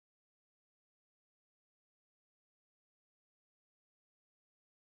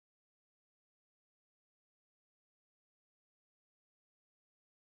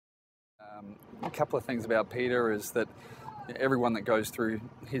A couple of things about Peter is that everyone that goes through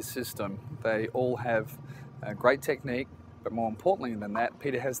his system, they all have great technique, but more importantly than that,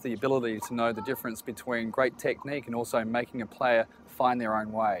 Peter has the ability to know the difference between great technique and also making a player find their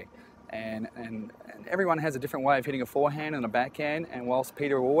own way. And everyone has a different way of hitting a forehand and a backhand, and whilst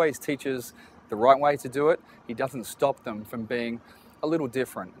Peter always teaches the right way to do it, he doesn't stop them from being a little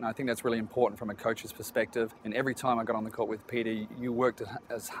different. And I think that's really important from a coach's perspective. And every time I got on the court with Peter, you worked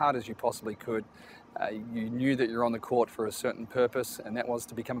as hard as you possibly could. You knew that you're on the court for a certain purpose, and that was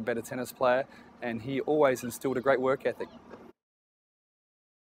to become a better tennis player. And he always instilled a great work ethic.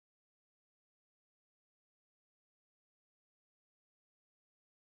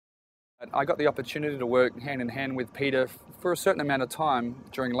 I got the opportunity to work hand in hand with Peter for a certain amount of time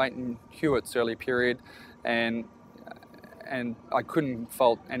during Lleyton Hewitt's early period, and I couldn't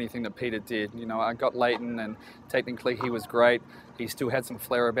fault anything that Peter did. You know, I got Lleyton, and technically he was great. He still had some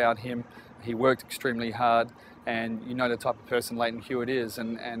flair about him. He worked extremely hard, and you know the type of person Lleyton Hewitt is,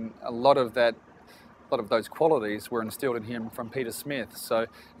 and a lot of those qualities were instilled in him from Peter Smith. So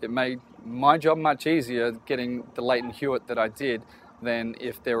it made my job much easier getting the Lleyton Hewitt that I did than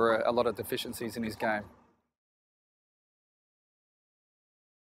if there were a lot of deficiencies in his game.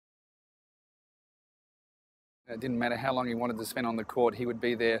 It didn't matter how long he wanted to spend on the court, he would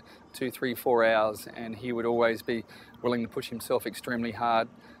be there 2, 3, 4 hours, and he would always be willing to push himself extremely hard.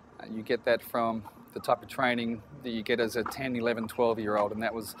 You get that from the type of training that you get as a 10, 11, 12-year-old, and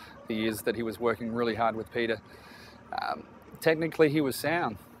that was the years that he was working really hard with Peter. Technically, he was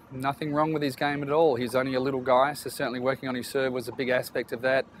sound. Nothing wrong with his game at all. He's only a little guy, so certainly working on his serve was a big aspect of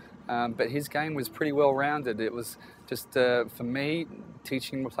that. But his game was pretty well rounded. It was just, for me,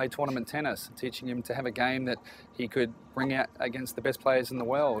 teaching him to play tournament tennis, teaching him to have a game that he could bring out against the best players in the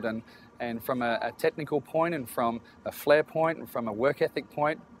world. And from a technical point, and from a flair point, and from a work ethic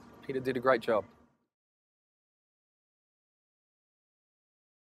point, Peter did a great job.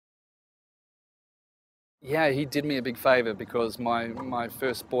 Yeah, he did me a big favour because my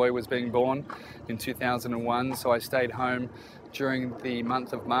first boy was being born in 2001, so I stayed home during the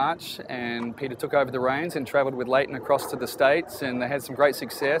month of March, and Peter took over the reins and travelled with Lleyton across to the States, and they had some great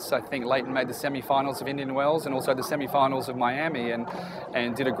success. I think Lleyton made the semi-finals of Indian Wells and also the semi-finals of Miami,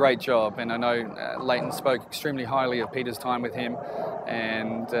 and did a great job. And I know Lleyton spoke extremely highly of Peter's time with him,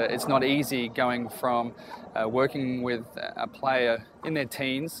 and it's not easy going from working with a player in their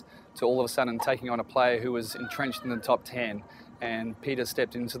teens to all of a sudden taking on a player who was entrenched in the top 10. And Peter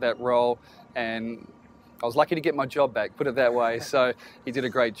stepped into that role, and I was lucky to get my job back, put it that way. So he did a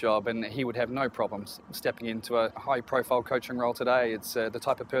great job, and he would have no problems stepping into a high-profile coaching role today. It's the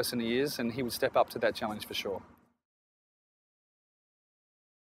type of person he is, and he would step up to that challenge for sure.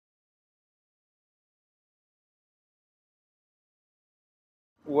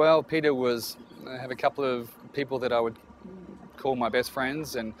 Well, Peter I have a couple of people that I would call my best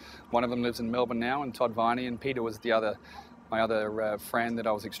friends, and one of them lives in Melbourne now, and Todd Viney, and Peter was my other friend that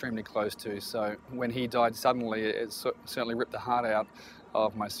I was extremely close to. So when he died suddenly, it certainly ripped the heart out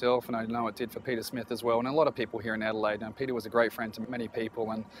of myself, and I know it did for Peter Smith as well, and a lot of people here in Adelaide. Now, Peter was a great friend to many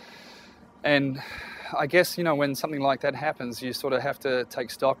people, and I guess, you know, when something like that happens, you sort of have to take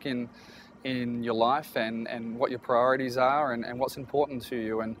stock in your life and what your priorities are, and what's important to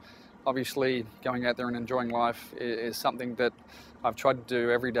you. And obviously, going out there and enjoying life is something that I've tried to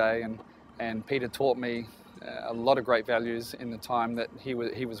do every day, and Peter taught me a lot of great values in the time that he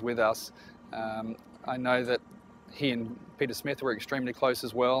was with us. I know that he and Peter Smith were extremely close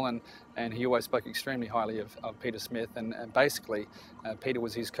as well, and he always spoke extremely highly of Peter Smith, and basically Peter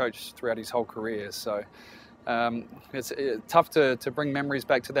was his coach throughout his whole career. So it's tough to bring memories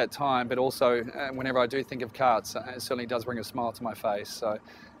back to that time, but also whenever I do think of karts, it certainly does bring a smile to my face. So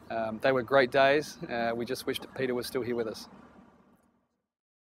they were great days. We just wish that Peter was still here with us.